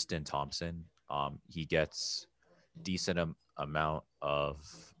Tristan Thompson. He gets decent amount of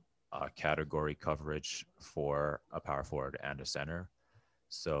category coverage for a power forward and a center.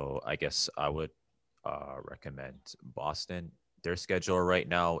 So I guess I would recommend Boston. Their schedule right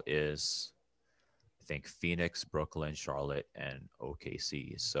now is, I think, Phoenix, Brooklyn, Charlotte, and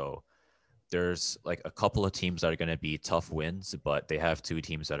OKC. So there's like a couple of teams that are going to be tough wins, but they have 2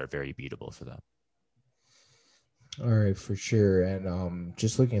 teams that are very beatable for them. All right, for sure. And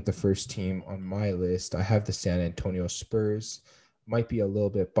just looking at the first team on my list, I have the San Antonio Spurs. Might be a little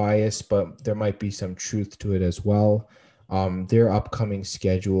bit biased, but there might be some truth to it as well. Their upcoming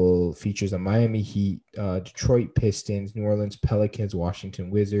schedule features the Miami Heat, Detroit Pistons, New Orleans Pelicans, Washington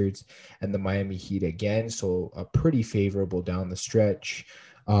Wizards, and the Miami Heat again. So pretty favorable down the stretch.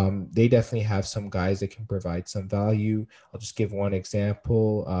 They definitely have some guys that can provide some value. I'll just give one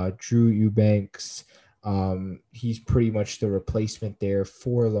example. Drew Eubanks. He's pretty much the replacement there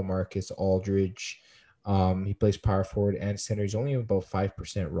for LaMarcus Aldridge. He plays power forward and center. He's only about 5%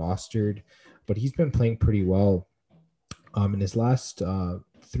 rostered, but he's been playing pretty well. In his last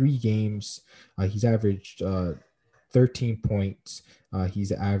 3 games, he's averaged 13 points.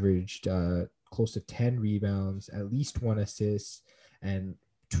 He's averaged close to 10 rebounds, at least 1 assist, and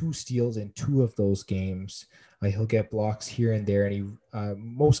 2 steals in 2 of those games. He'll get blocks here and there, and he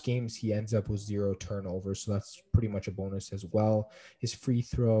most games he ends up with 0 turnovers, so that's pretty much a bonus as well. His free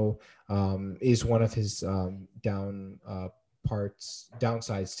throw is one of his down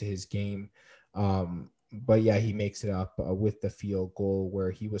downsides to his game. But yeah, he makes it up with the field goal,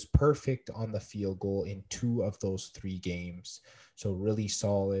 where he was perfect on the field goal in 2 of those 3 games. So really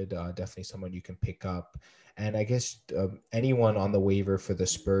solid, definitely someone you can pick up. And I guess anyone on the waiver for the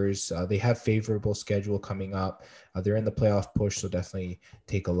Spurs, they have favorable schedule coming up. They're in the playoff push, so definitely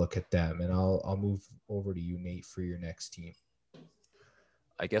take a look at them. And I'll move over to you, Nate, for your next team.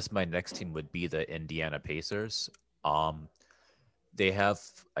 I guess my next team would be the Indiana Pacers. They have,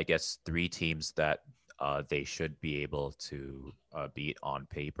 I guess, 3 teams that they should be able to beat on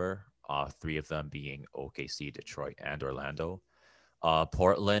paper. 3 of them being OKC, Detroit, and Orlando.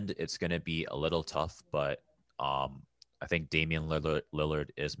 Portland, it's going to be a little tough, but I think Damian Lillard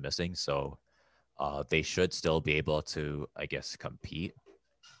is missing, so they should still be able to, I guess, compete.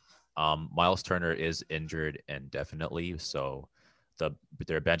 Miles Turner is injured indefinitely, so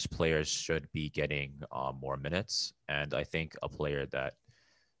their bench players should be getting more minutes. And I think a player that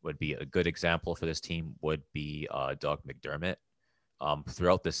would be a good example for this team would be Doug McDermott.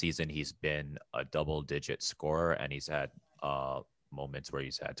 Throughout the season, he's been a double-digit scorer, and he's had moments where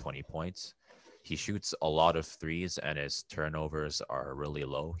he's had 20 points. He shoots a lot of threes, and his turnovers are really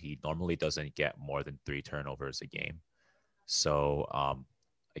low. He normally doesn't get more than 3 turnovers a game. So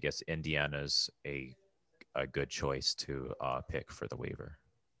I guess Indiana's a good choice to pick for the waiver.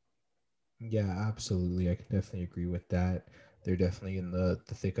 Yeah, absolutely. I can definitely agree with that. They're definitely in the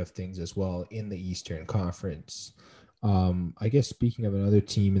thick of things as well in the Eastern Conference. I guess speaking of another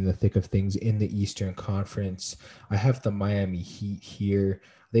team in the thick of things in the Eastern Conference, I have the Miami Heat here.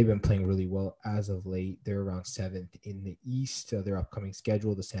 They've been playing really well as of late. They're around 7th in the East. Their upcoming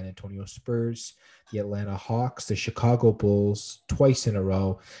schedule: the San Antonio Spurs, the Atlanta Hawks, the Chicago Bulls twice in a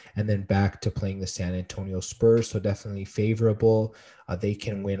row, and then back to playing the San Antonio Spurs. So definitely favorable. They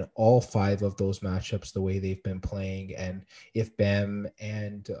can win all 5 of those matchups the way they've been playing. And if Bam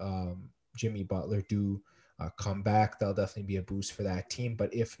and Jimmy Butler do come back, that'll definitely be a boost for that team.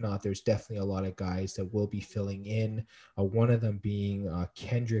 But if not, there's definitely a lot of guys that will be filling in. One of them being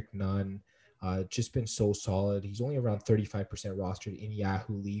Kendrick Nunn. Just been so solid. He's only around 35% rostered in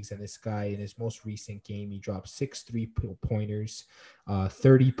Yahoo leagues, and this guy in his most recent game, he dropped 6 3-pointers,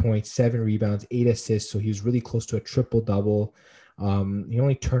 30 points, 7 rebounds, 8 assists. So he was really close to a triple double. He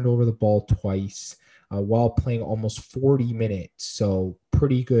only turned over the ball twice while playing almost 40 minutes. So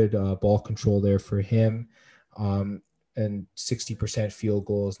pretty good ball control there for him. And 60% field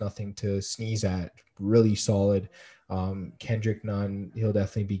goal is nothing to sneeze at. Really solid. Kendrick Nunn, he'll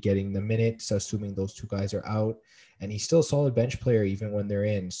definitely be getting the minutes, assuming those 2 guys are out. And he's still a solid bench player even when they're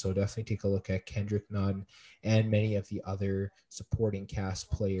in. So definitely take a look at Kendrick Nunn and many of the other supporting cast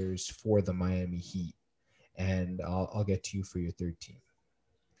players for the Miami Heat. And I'll get to you for your 3rd team.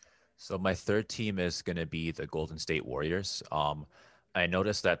 So my 3rd team is going to be the Golden State Warriors. I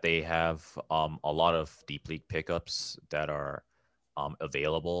noticed that they have a lot of deep league pickups that are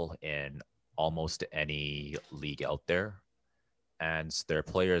available in almost any league out there, and the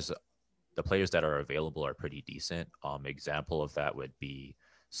players that are available are pretty decent. Example of that would be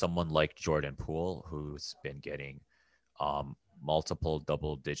someone like Jordan Poole, who's been getting multiple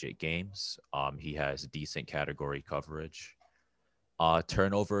double-digit games. He has decent category coverage.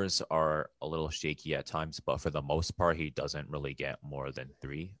 Turnovers are a little shaky at times, but for the most part, he doesn't really get more than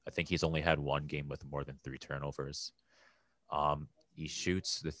 3. I think he's only had 1 game with more than 3 turnovers. He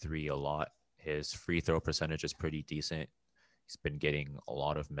shoots the 3 a lot. His free throw percentage is pretty decent. He's been getting a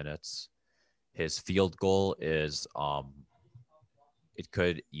lot of minutes. His field goal is it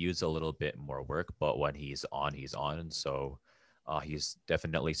could use a little bit more work, but when he's on, he's on. So he's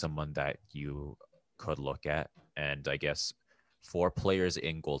definitely someone that you could look at. And I guess for players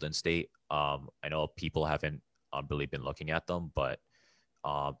in Golden State, I know people haven't really been looking at them, but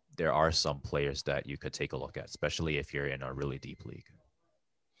there are some players that you could take a look at, especially if you're in a really deep league.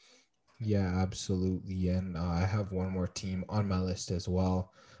 Yeah, absolutely. And I have one more team on my list as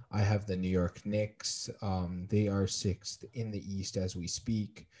well. I have the New York Knicks. They are 6th in the East as we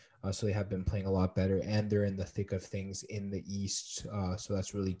speak. So they have been playing a lot better, and they're in the thick of things in the East. So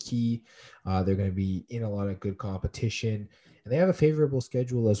that's really key. They're going to be in a lot of good competition, and they have a favorable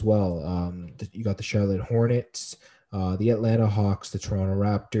schedule as well. You got the Charlotte Hornets, the Atlanta Hawks, the Toronto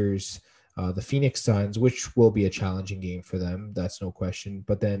Raptors, the Phoenix Suns, which will be a challenging game for them. That's no question.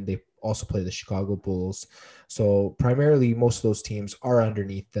 But then they also play the Chicago Bulls. So primarily, most of those teams are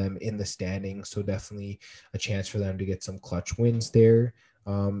underneath them in the standings. So definitely a chance for them to get some clutch wins there.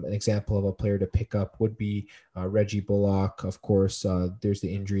 An example of a player to pick up would be Reggie Bullock. Of course, there's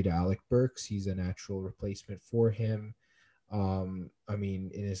the injury to Alec Burks. He's a natural replacement for him. I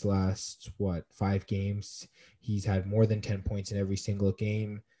mean, in his last, 5 games, he's had more than 10 points in every single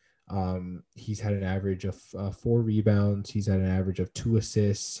game. He's had an average of 4 rebounds. He's had an average of 2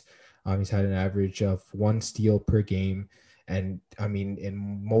 assists. He's had an average of 1 steal per game. And I mean, in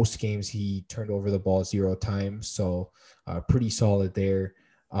most games, he turned over the ball 0 times. So pretty solid there.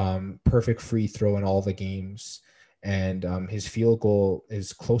 Perfect free throw in all the games. And his field goal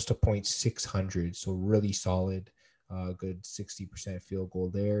is close to .600. So really solid. Good 60% field goal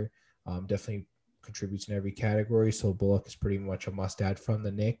there. Definitely contributes in every category. So Bullock is pretty much a must add from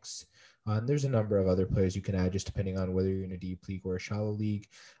the Knicks. And there's a number of other players you can add just depending on whether you're in a deep league or a shallow league.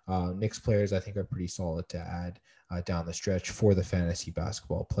 Knicks players, I think, are pretty solid to add down the stretch for the fantasy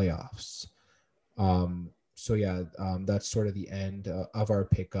basketball playoffs. So yeah, that's sort of the end of our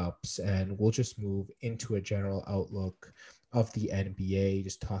pickups, and we'll just move into a general outlook of the NBA,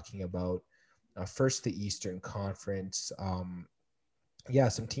 just talking about first the Eastern Conference. Yeah,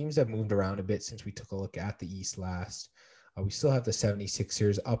 some teams have moved around a bit since we took a look at the East last. We still have the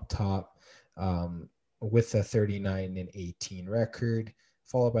 76ers up top with a 39-18 record,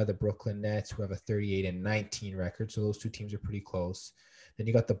 followed by the Brooklyn Nets, who have a 38-19 record. So those two teams are pretty close. Then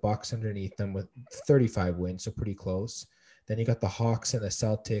you got the Bucks underneath them with 35 wins, so pretty close. Then you got the Hawks and the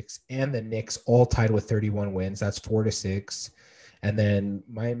Celtics and the Knicks all tied with 31 wins. That's 4-6. And then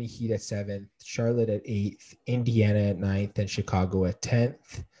Miami Heat at 7th, Charlotte at 8th, Indiana at 9th, and Chicago at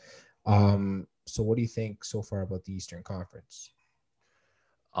 10th. So what do you think so far about the Eastern Conference?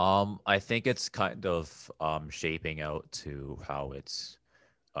 I think it's kind of shaping out to how it's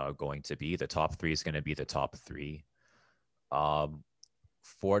going to be. The top three is going to be the top three. Um,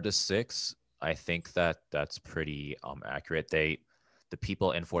 4-6, I think that's pretty accurate. The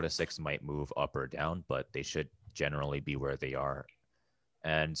people in 4-6 might move up or down, but they should generally be where they are.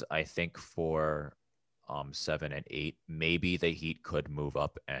 And I think for 7 and 8, maybe the Heat could move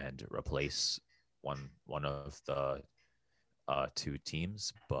up and replace one of the two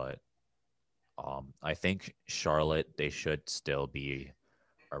teams, but I think Charlotte, they should still be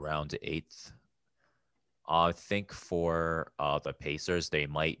around 8th. I think for the Pacers, they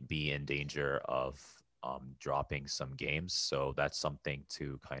might be in danger of dropping some games. So that's something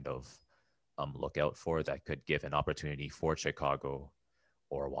to kind of look out for. That could give an opportunity for Chicago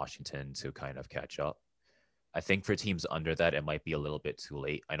or Washington to kind of catch up. I think for teams under that, it might be a little bit too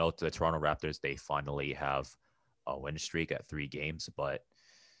late. I know the Toronto Raptors, they finally have a win streak at 3 games, but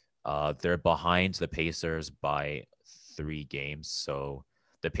they're behind the Pacers by 3 games. So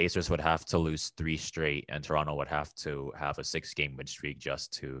the Pacers would have to lose 3 straight, and Toronto would have to have a 6-game win streak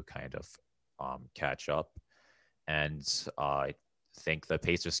just to kind of catch up. And I think the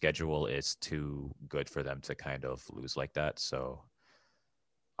Pacers schedule is too good for them to kind of lose like that. So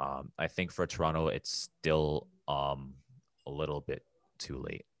I think for Toronto, it's still a little bit too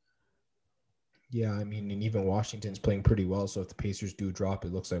late. Yeah, I mean, and even Washington's playing pretty well. So if the Pacers do drop,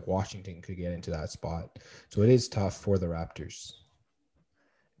 it looks like Washington could get into that spot. So it is tough for the Raptors.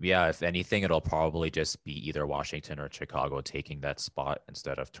 Yeah, if anything, it'll probably just be either Washington or Chicago taking that spot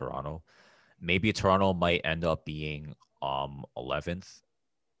instead of Toronto. Maybe Toronto might end up being 11th.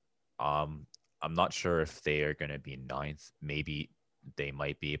 I'm not sure if they are going to be 9th. Maybe they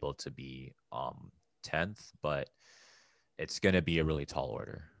might be able to be 10th, but it's going to be a really tall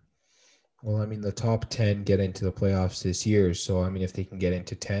order. Well, I mean, the top 10 get into the playoffs this year. So, I mean, if they can get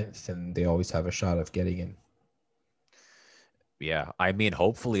into 10th, then they always have a shot of getting in. Yeah, I mean,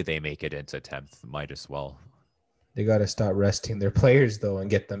 hopefully they make it into 10th. Might as well. They got to start resting their players, though,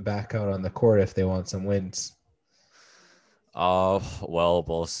 and get them back out on the court if they want some wins. Well,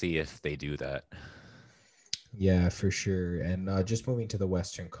 we'll see if they do that. Yeah, for sure. And just moving to the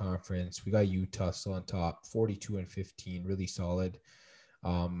Western Conference, we got Utah still on top, 42-15, really solid.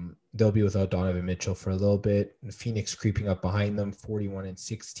 They'll be without Donovan Mitchell for a little bit. And Phoenix creeping up behind them,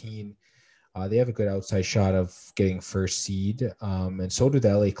 41-16. They have a good outside shot of getting first seed. And so do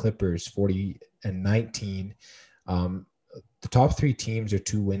the LA Clippers, 40-19. The top three teams are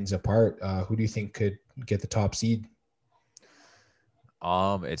 2 wins apart. Who do you think could get the top seed?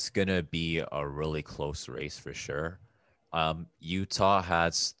 It's gonna be a really close race for sure. Utah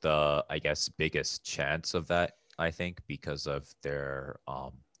has the, I guess, biggest chance of that, I think, because of their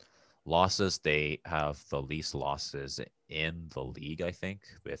losses. They have the least losses in the league, I think,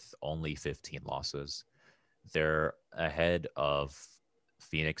 with only 15 losses. They're ahead of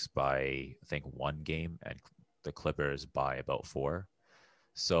Phoenix by, I think, 1 game, and the Clippers by about 4.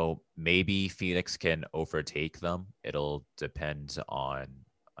 So maybe Phoenix can overtake them. It'll depend on,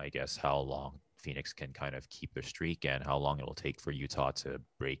 I guess, how long Phoenix can kind of keep their streak and how long it'll take for Utah to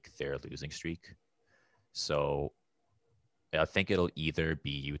break their losing streak. So I think it'll either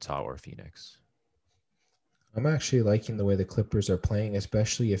be Utah or Phoenix. I'm actually liking the way the Clippers are playing,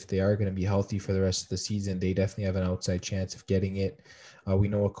 especially if they are going to be healthy for the rest of the season. They definitely have an outside chance of getting it. We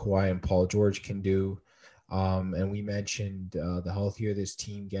know what Kawhi and Paul George can do. And we mentioned the healthier this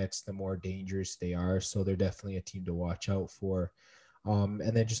team gets, the more dangerous they are. So they're definitely a team to watch out for. And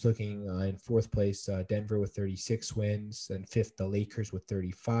then just looking in fourth place, Denver with 36 wins, and fifth, the Lakers with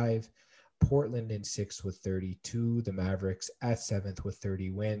 35. Portland in sixth with 32. The Mavericks at seventh with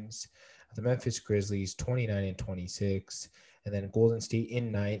 30 wins. The Memphis Grizzlies 29 and 26, and then Golden State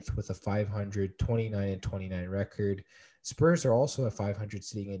in ninth with a 500, 29 and 29 record. Spurs are also at 500,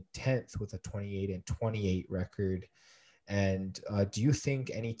 sitting in 10th with a 28 and 28 record. And do you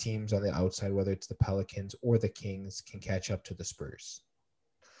think any teams on the outside, whether it's the Pelicans or the Kings, can catch up to the Spurs?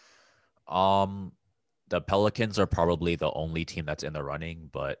 Um, the Pelicans are probably the only team that's in the running,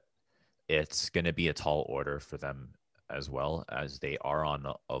 but it's going to be a tall order for them as well, as they are on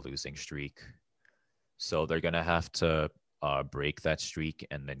a losing streak. So they're going to have to break that streak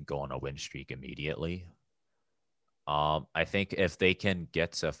and then go on a win streak immediately. I think if they can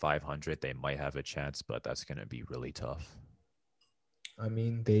get to 500, they might have a chance, but that's going to be really tough. I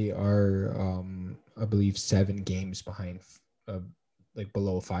mean, they are, I believe, 7 games behind, uh, like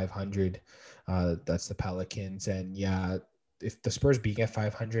below 500. That's the Pelicans. And yeah, if the Spurs being at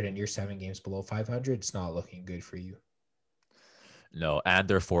 500 and you're 7 games below 500, it's not looking good for you. No, and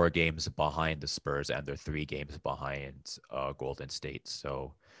they're 4 games behind the Spurs, and they're 3 games behind Golden State.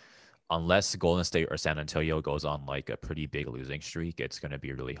 So unless Golden State or San Antonio goes on like a pretty big losing streak, it's going to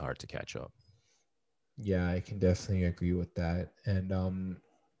be really hard to catch up. Yeah, I can definitely agree with that. And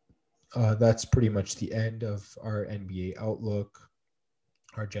that's pretty much the end of our NBA outlook,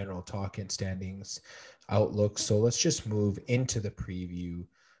 our general talk and standings outlook. So let's just move into the preview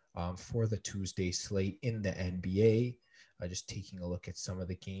for the Tuesday slate in the NBA. Just taking a look at some of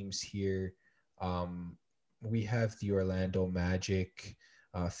the games here. We have the Orlando Magic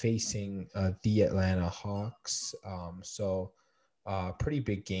facing the Atlanta Hawks. Pretty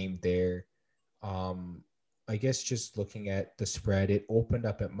big game there. Um, I guess just looking at the spread, it opened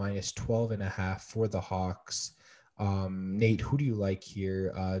up at minus 12 and a half for the Hawks. Nate, who do you like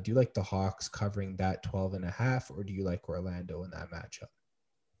here? Do you like the Hawks covering that 12 and a half, or do you like Orlando in that matchup?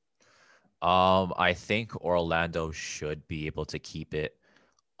 I think Orlando should be able to keep it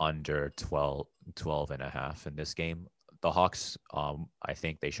under 12 and a half in this game. The Hawks, I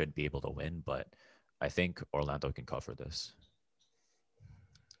think they should be able to win, but I think Orlando can cover this.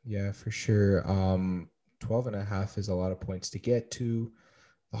 Yeah, for sure. 12 and a half is a lot of points to get to.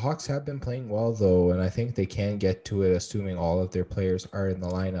 The Hawks have been playing well, though, and I think they can get to it, assuming all of their players are in the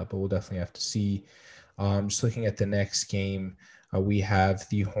lineup, but we'll definitely have to see. Just looking at the next game, we have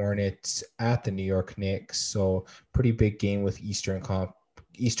the Hornets at the New York Knicks. So pretty big game with Eastern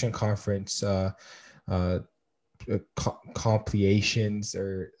Conference complications,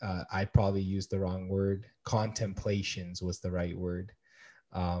 or I probably used the wrong word. Contemplations was the right word.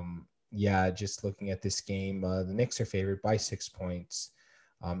 Yeah, just looking at this game, the Knicks are favored by 6 points.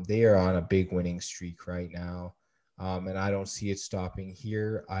 They are on a big winning streak right now. And I don't see it stopping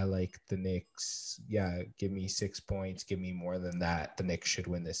here. I like the Knicks. Yeah, give me 6 points. Give me more than that. The Knicks should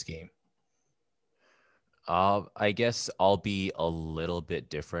win this game. I guess I'll be a little bit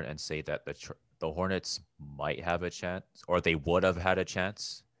different and say that the Hornets might have a chance, or they would have had a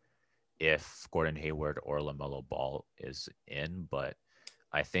chance if Gordon Hayward or LaMelo Ball is in. But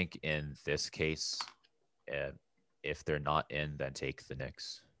I think in this case, uh, if they're not in, then take the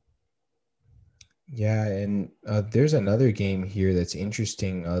Knicks. Yeah, and there's another game here that's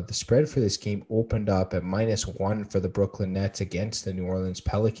interesting. The spread for this game opened up at -1 for the Brooklyn Nets against the New Orleans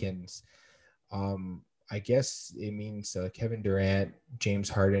Pelicans. I guess it means Kevin Durant, James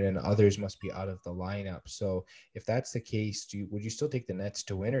Harden, and others must be out of the lineup. So if that's the case, would you still take the Nets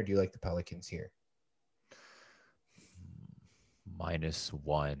to win, or do you like the Pelicans here?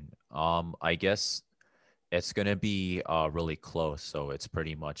 -1. I guess it's gonna be really close. So it's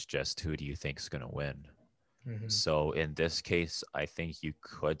pretty much just who do you think is gonna win. Mm-hmm. So in this case, I think you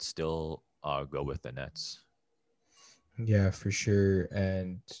could still go with the Nets. Yeah, for sure.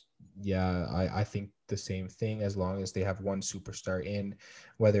 And yeah, I think the same thing as long as they have one superstar in,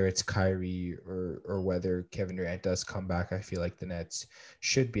 whether it's Kyrie or whether Kevin Durant does come back, I feel like the Nets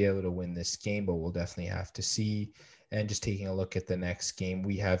should be able to win this game, but we'll definitely have to see. And just taking a look at the next game,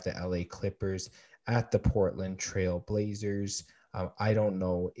 we have the LA Clippers at the Portland Trail Blazers. I don't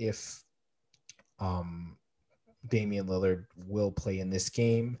know if um, Damian Lillard will play in this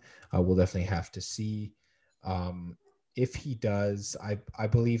game. We'll definitely have to see. Um, if he does, I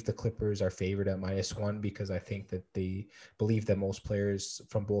believe the Clippers are favored at -1 because I think that they believe that most players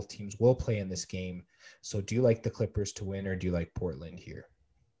from both teams will play in this game. So do you like the Clippers to win or do you like Portland here?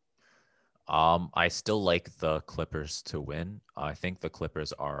 I still like the Clippers to win. I think the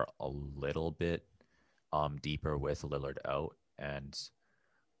Clippers are a little bit deeper with Lillard out, and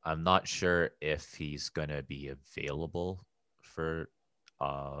I'm not sure if he's gonna be available for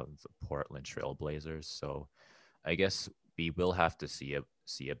the Portland Trailblazers. So I guess we will have to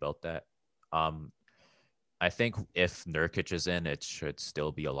see about that. Um, I think if Nurkic is in, it should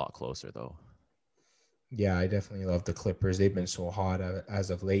still be a lot closer though. Yeah, I definitely love the Clippers. They've been so hot as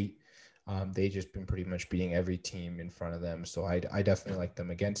of late. They just been pretty much beating every team in front of them. So I definitely like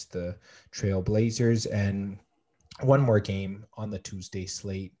them against the Trail Blazers. And one more game on the Tuesday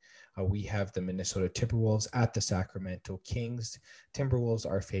slate. We have the Minnesota Timberwolves at the Sacramento Kings. Timberwolves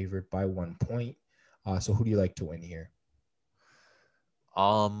are favored by 1 point. So who do you like to win here?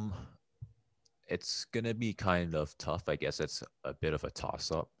 Um, it's gonna be kind of tough. I guess it's a bit of a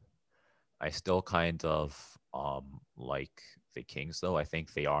toss up. I still kind of like the Kings though. I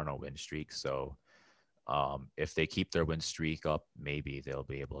think they are on a win streak, so if they keep their win streak up, maybe they'll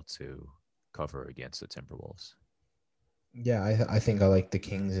be able to cover against the Timberwolves. Yeah, I think I like the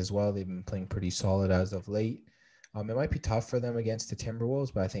Kings as well. They've been playing pretty solid as of late. It might be tough for them against the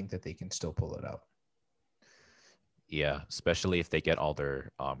Timberwolves, but I think that they can still pull it out. Yeah, especially if they get all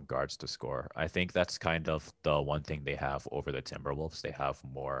their guards to score. I think that's kind of the one thing they have over the Timberwolves. They have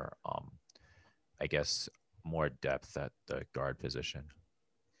more, I guess, more depth at the guard position.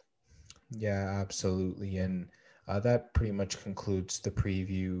 Yeah, absolutely. And that pretty much concludes the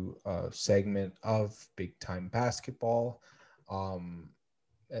preview segment of Big Time Basketball. Um,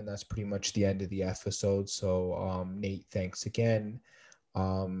 and that's pretty much the end of the episode. So, Nate, thanks again.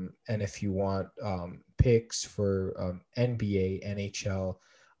 And if you want picks for NBA, NHL,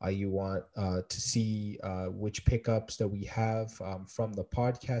 you want to see which pickups that we have from the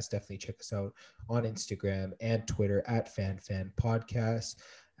podcast, definitely check us out on Instagram and Twitter at FanFanPodcast.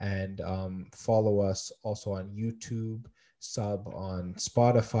 And follow us also on YouTube, sub on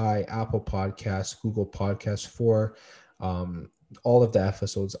Spotify, Apple Podcasts, Google Podcasts for all of the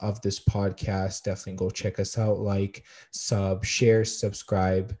episodes of this podcast. Definitely go check us out, like, sub, share,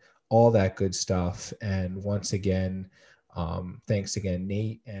 subscribe, all that good stuff. And once again, thanks again,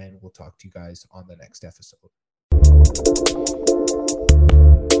 Nate, and we'll talk to you guys on the next episode.